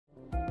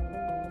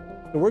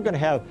We're going to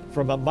have,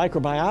 from a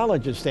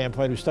microbiologist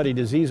standpoint who studied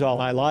disease all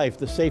my life,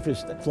 the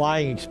safest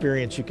flying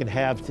experience you can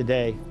have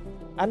today.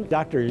 I'm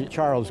Dr.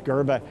 Charles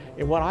Gerba,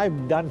 and what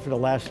I've done for the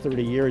last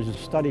 30 years is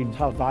studied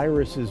how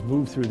viruses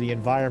move through the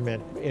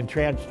environment and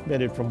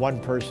transmitted from one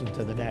person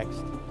to the next.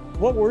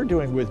 What we're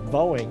doing with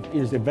Boeing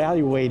is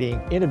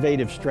evaluating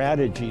innovative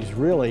strategies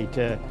really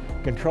to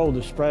control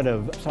the spread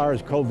of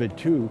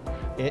SARS-CoV-2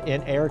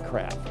 in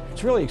aircraft.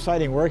 It's really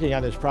exciting working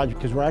on this project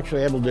because we're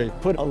actually able to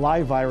put a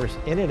live virus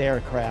in an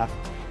aircraft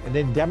and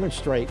then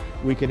demonstrate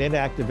we can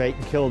inactivate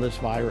and kill this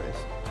virus.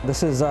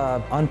 This is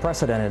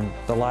unprecedented.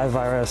 The live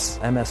virus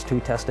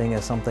MS2 testing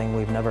is something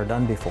we've never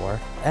done before.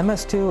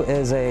 MS2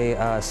 is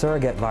a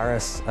surrogate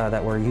virus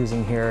that we're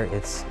using here.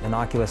 It's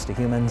innocuous to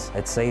humans,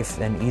 it's safe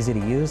and easy to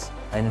use,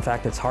 and in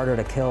fact it's harder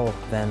to kill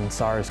than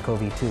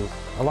SARS-CoV-2.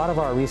 A lot of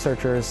our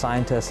researchers,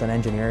 scientists, and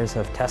engineers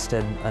have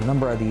tested a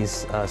number of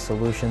these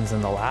solutions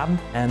in the lab,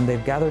 and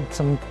they've gathered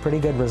some pretty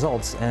good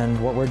results,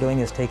 and what we're doing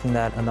is taking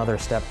that another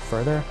step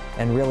further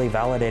and really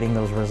validating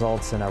those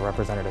results in a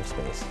representative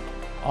space.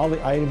 All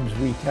the items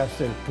we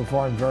tested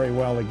performed very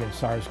well against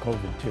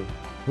SARS-CoV-2.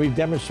 We've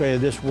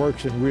demonstrated this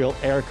works in real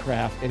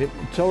aircraft, and it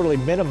totally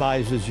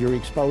minimizes your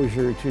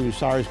exposure to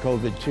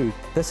SARS-CoV-2.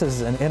 This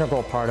is an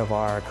integral part of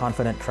our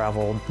confident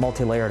travel,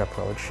 multi-layered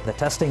approach. The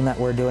testing that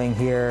we're doing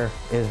here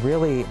is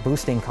really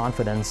boosting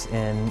confidence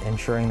in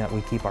ensuring that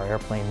we keep our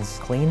airplanes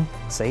clean,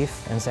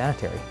 safe, and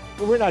sanitary.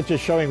 We're not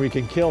just showing we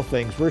can kill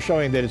things, we're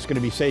showing that it's going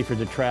to be safer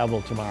to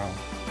travel tomorrow.